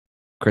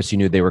Chris, you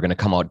knew they were going to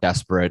come out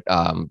desperate.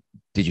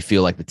 Did you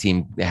feel like the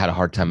team had a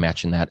hard time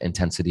matching that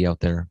intensity out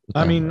there?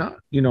 I mean,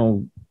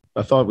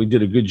 I thought we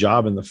did a good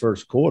job in the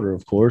first quarter,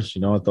 of course.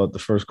 I thought the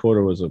first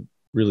quarter was a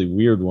really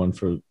weird one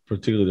for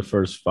particularly the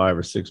first 5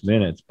 or 6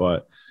 minutes.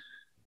 But,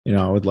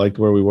 I would like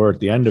where we were at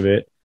the end of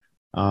it.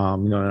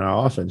 And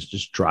our offense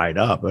just dried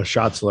up. A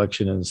shot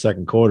selection in the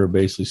second quarter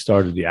basically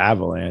started the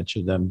avalanche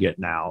of them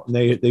getting out. And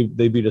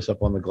they beat us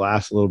up on the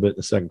glass a little bit in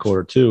the second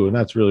quarter too. And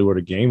that's really where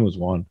the game was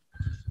won.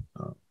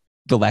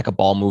 The lack of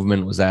ball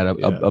movement, was that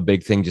a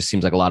big thing? Just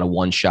seems like a lot of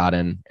one shot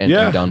and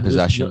down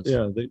possessions.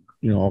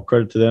 All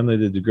credit to them. They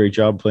did a great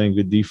job playing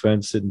good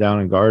defense, sitting down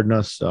and guarding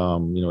us.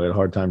 We had a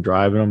hard time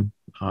driving them.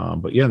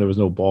 But there was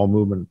no ball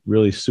movement,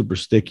 really super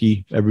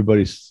sticky.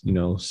 Everybody,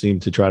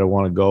 seemed to try to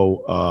want to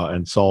go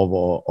and solve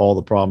all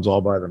the problems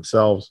all by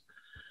themselves.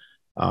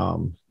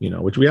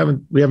 Which we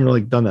haven't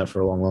really done that for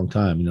a long, long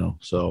time,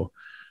 So,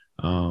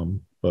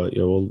 but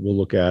we'll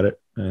look at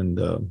it. And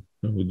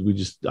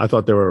I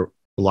thought there were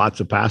lots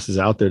of passes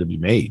out there to be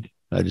made.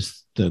 I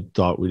just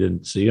thought we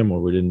didn't see them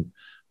or we didn't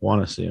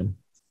want to see them.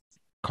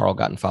 Carl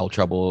got in foul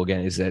trouble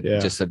again. Is that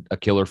just a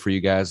killer for you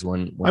guys?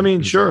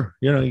 When Sure.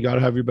 You got to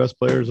have your best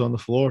players on the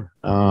floor.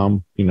 It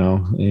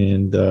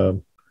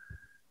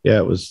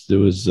was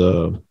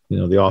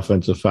the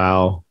offensive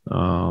foul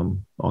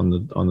on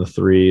the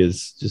three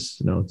is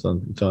just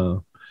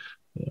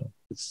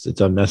it's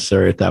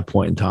unnecessary at that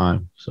point in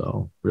time.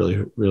 So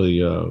really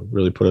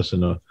put us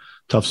in a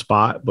tough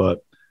spot.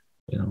 But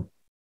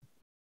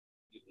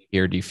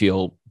here, do you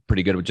feel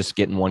pretty good with just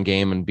getting one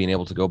game and being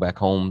able to go back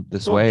home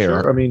this way?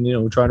 Sure. Or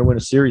we're trying to win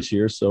a series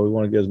here, so we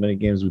want to get as many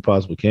games as we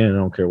possibly can. I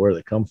don't care where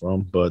they come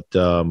from, but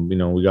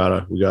we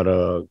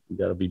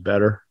gotta be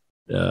better.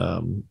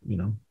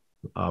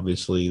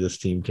 Obviously this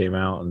team came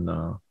out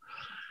and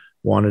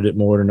wanted it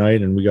more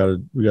tonight, and we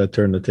gotta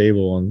turn the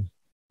table on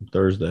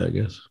Thursday, I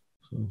guess.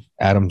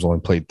 Adams only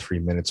played 3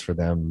 minutes for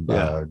them.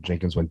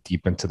 Jenkins went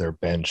deep into their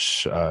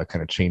bench,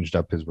 kind of changed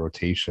up his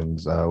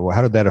rotations.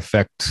 How did that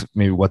affect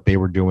maybe what they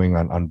were doing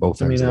on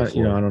both ends of the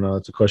floor? I don't know.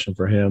 It's a question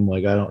for him.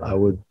 I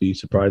would be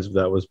surprised if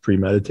that was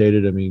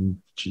premeditated.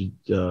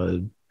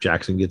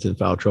 Jackson gets in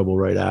foul trouble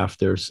right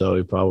after, so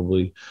he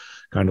probably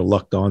kind of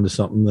lucked onto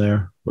something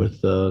there with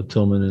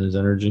Tillman and his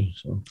energy.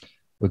 So.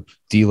 With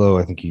D'Lo,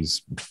 I think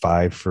he's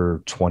 5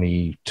 for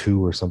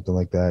 22 or something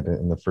like that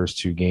in the first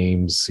 2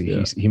 games.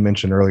 He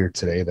mentioned earlier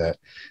today that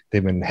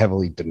they've been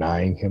heavily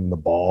denying him the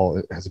ball.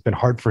 Has it been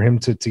hard for him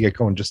to get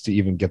going, just to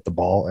even get the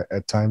ball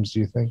at times, do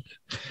you think?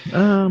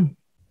 I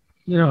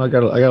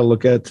gotta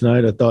look at it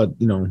tonight. I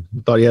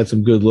thought he had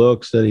some good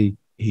looks that he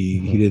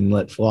didn't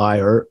let fly,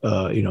 or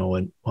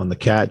on the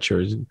catch,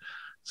 or he's gonna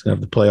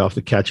have to play off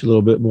the catch a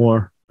little bit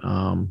more.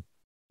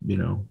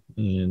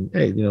 And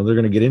hey, they're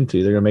going to get into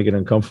you. They're going to make it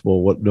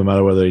uncomfortable, no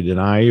matter whether they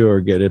deny you or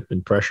get it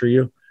and pressure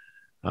you.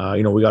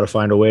 We got to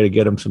find a way to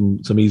get them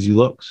some easy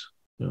looks.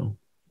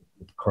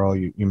 Carl,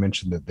 you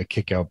mentioned that the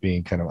kick out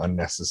being kind of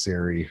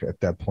unnecessary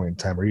at that point in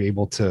time. Are you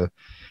able to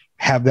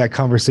have that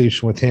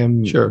conversation with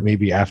him? Sure.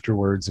 Maybe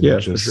afterwards,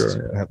 and just for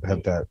sure,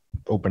 have that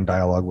open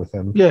dialogue with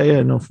him.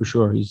 Yeah, no, for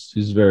sure.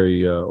 He's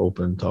very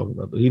open talking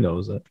about that. He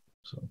knows that.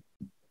 So.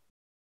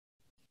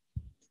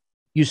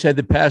 You said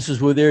the passes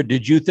were there.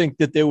 Did you think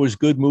that there was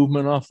good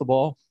movement off the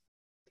ball?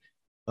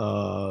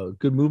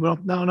 Good movement off?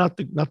 No, not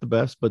the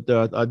best, but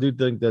I do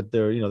think that they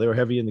were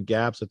heavy in the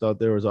gaps. I thought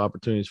there was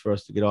opportunities for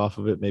us to get off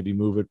of it, maybe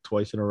move it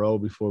twice in a row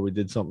before we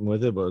did something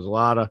with it. But it was a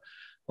lot of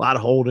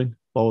holding.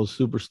 Ball was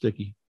super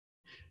sticky.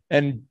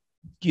 And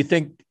do you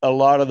think a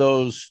lot of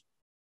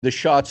the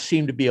shots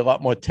seemed to be a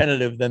lot more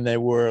tentative than they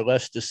were,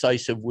 less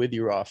decisive with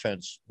your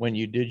offense when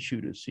you did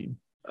shoot a seam?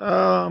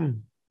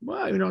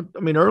 Well,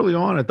 early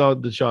on, I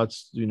thought the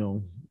shots,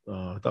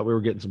 I thought we were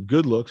getting some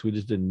good looks. We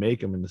just didn't make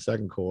them in the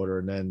second quarter.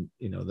 And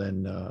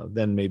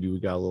then maybe we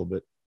got a little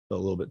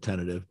bit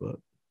tentative, but.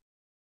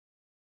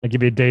 I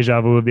give you a deja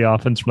vu of the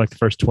offense from the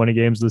first 20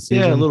 games of the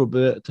season. Yeah, a little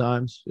bit at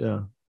times.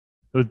 Yeah.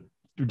 We're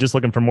just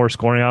looking for more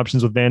scoring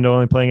options with Vando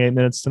only playing 8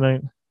 minutes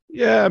tonight.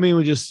 Yeah.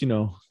 We just,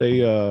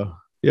 we're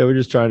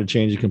just trying to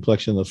change the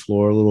complexion of the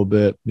floor a little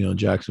bit.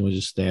 Jackson was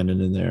just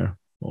standing in there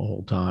the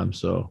whole time.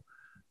 So,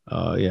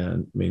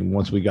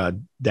 once we got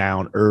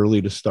down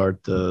early to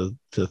start to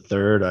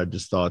third, I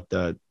just thought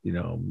that,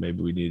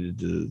 maybe we needed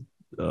to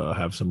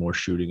have some more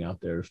shooting out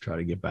there to try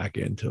to get back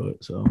into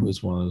it. So it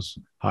was one of those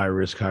high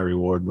risk, high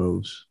reward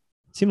moves.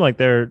 It seemed like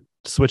they're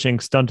switching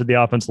stunted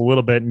the offense a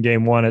little bit in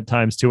game 1 at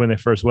times too when they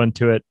first went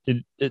to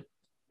it.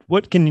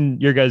 What can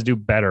your guys do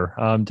better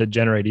to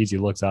generate easy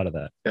looks out of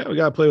that? Yeah, we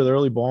got to play with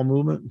early ball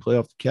movement and play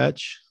off the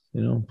catch,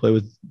 play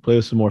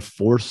with some more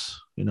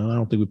force. I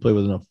don't think we played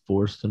with enough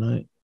force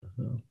tonight.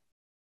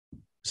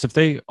 So if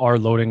they are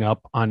loading up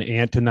on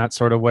Ant in that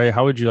sort of way,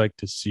 how would you like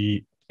to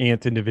see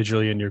Ant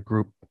individually in your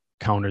group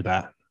counter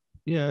that?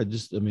 Yeah,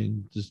 just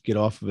get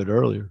off of it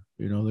earlier.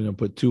 They're going to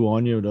put 2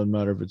 on you. It doesn't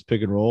matter if it's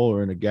pick and roll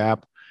or in a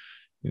gap.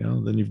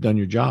 Then you've done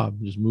your job.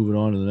 Just moving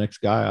on to the next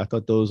guy. I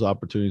thought those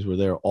opportunities were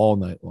there all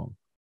night long.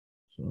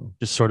 So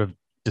just sort of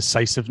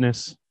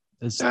decisiveness.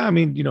 He's got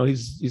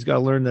to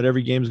learn that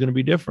every game is going to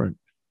be different.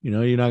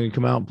 you're not going to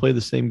come out and play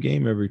the same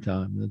game every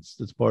time.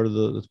 That's part of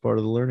the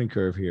learning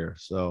curve here.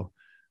 So,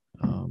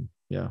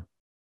 yeah.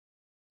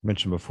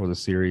 Mentioned before the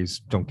series,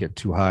 don't get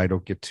too high,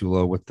 don't get too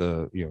low with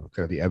the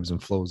kind of the ebbs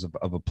and flows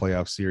of a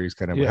playoff series.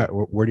 Kind of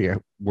where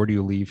do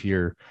you leave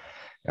here?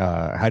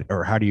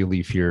 How do you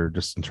leave here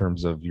just in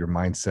terms of your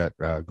mindset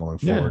going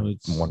forward?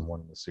 It's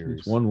 1-1 in the series.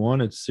 It's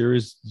 1-1. It's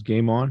series, it's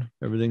game on.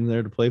 Everything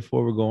there to play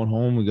for. We're going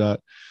home. We got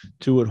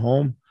 2 at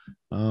home,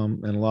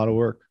 and a lot of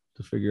work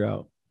to figure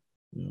out.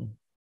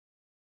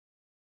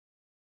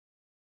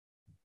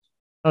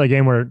 Another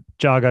game where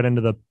Ja got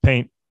into the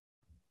paint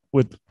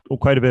with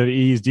quite a bit of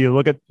ease. Do you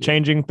look at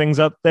changing things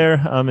up there?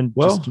 And it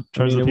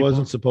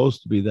wasn't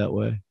supposed to be that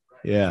way.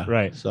 Yeah.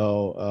 Right.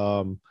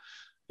 So,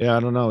 I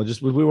don't know.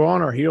 Just we were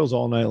on our heels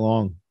all night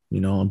long,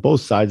 on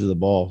both sides of the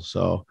ball.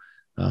 So,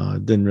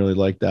 didn't really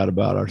like that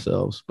about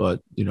ourselves.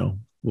 But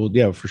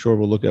for sure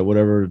we'll look at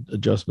whatever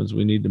adjustments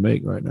we need to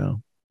make right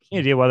now. Any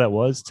idea why that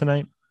was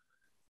tonight?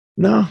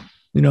 No,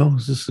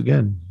 it's just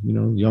again,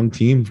 young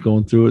teams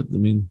going through it. I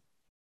mean,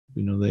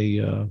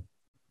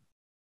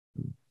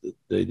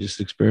 they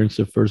just experienced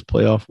their first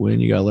playoff win.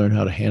 You got to learn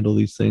how to handle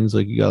these things.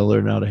 Like you got to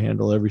learn how to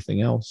handle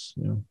everything else.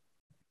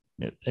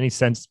 Any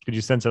sense? Could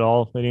you sense at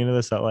all leading into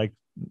this that like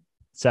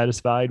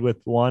satisfied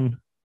with one?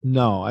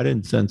 No, I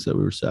didn't sense that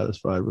we were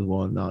satisfied with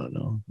one.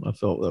 No. I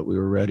felt that we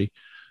were ready.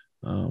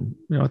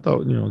 I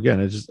thought,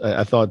 again,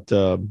 I thought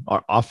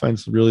our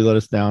offense really let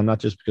us down, not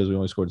just because we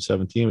only scored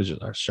 17, it was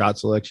just our shot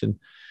selection.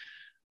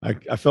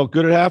 I felt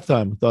good at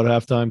halftime. I thought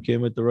halftime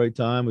came at the right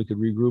time. We could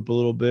regroup a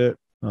little bit,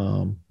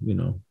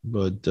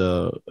 but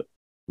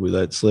we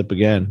let slip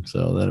again.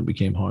 So then it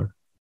became hard.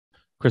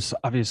 Chris,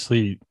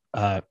 obviously,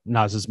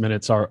 Naz's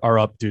minutes are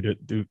up due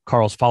to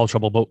Carl's foul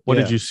trouble, but what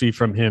did you see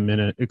from him in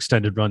an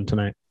extended run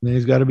tonight?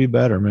 He's got to be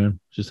better, man.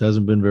 Just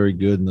hasn't been very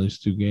good in those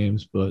 2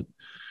 games, but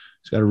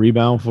he's got to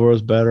rebound for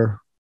us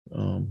better.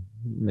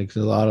 Makes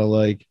a lot of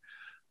like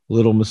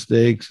little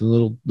mistakes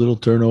and little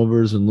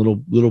turnovers and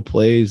little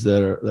plays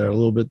that are a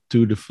little bit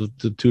too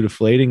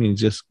deflating. And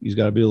he's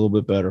got to be a little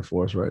bit better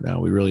for us right now.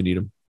 We really need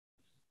him.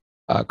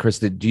 Chris,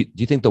 do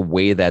you think the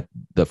way that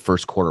the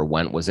first quarter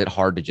went, was it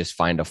hard to just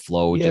find a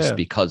flow just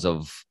because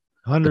of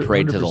the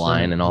parade to the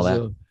line and all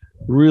that?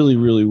 Really,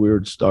 really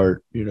weird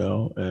start,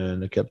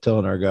 and I kept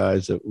telling our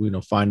guys that,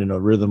 finding a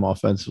rhythm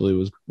offensively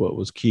was what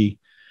was key.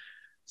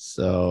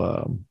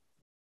 So,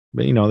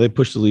 but they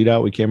pushed the lead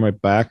out. We came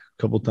right back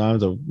a couple of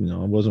times. I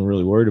wasn't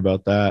really worried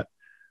about that.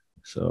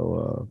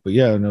 So, but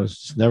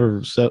it's just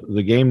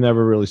the game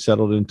never really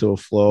settled into a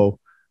flow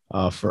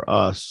for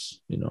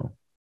us, and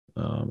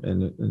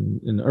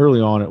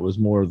early on it was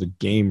more of the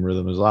game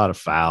rhythm. There's a lot of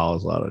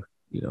fouls, a lot of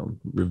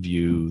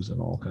reviews and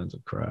all kinds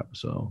of crap.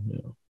 So,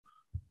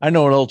 I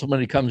know it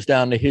ultimately comes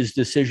down to his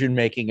decision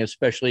making,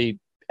 especially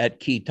at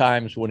key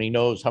times when he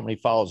knows how many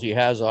fouls he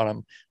has on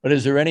him. But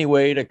is there any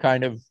way to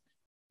kind of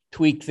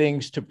tweak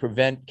things to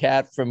prevent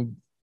Cat from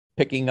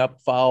picking up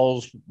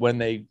fouls when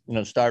they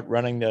start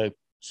running the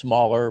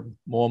smaller,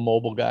 more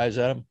mobile guys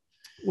at him?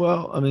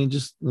 Well, I mean,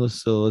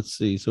 let's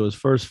see. So his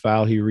first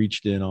foul, he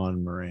reached in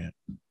on Morant.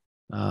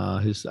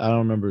 I don't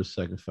remember his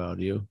second foul.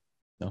 Do you?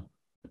 No.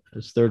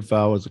 His third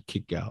foul was a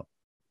kick out.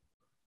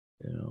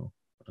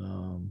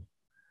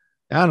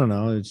 I don't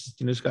know. It's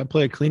just got to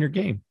play a cleaner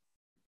game.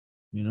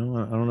 I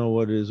don't know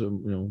what it is.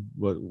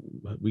 What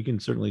we can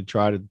certainly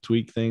try to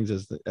tweak things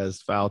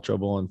as foul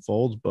trouble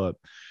unfolds, but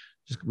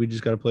we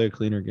just got to play a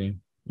cleaner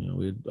game.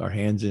 We had our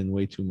hands in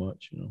way too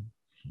much.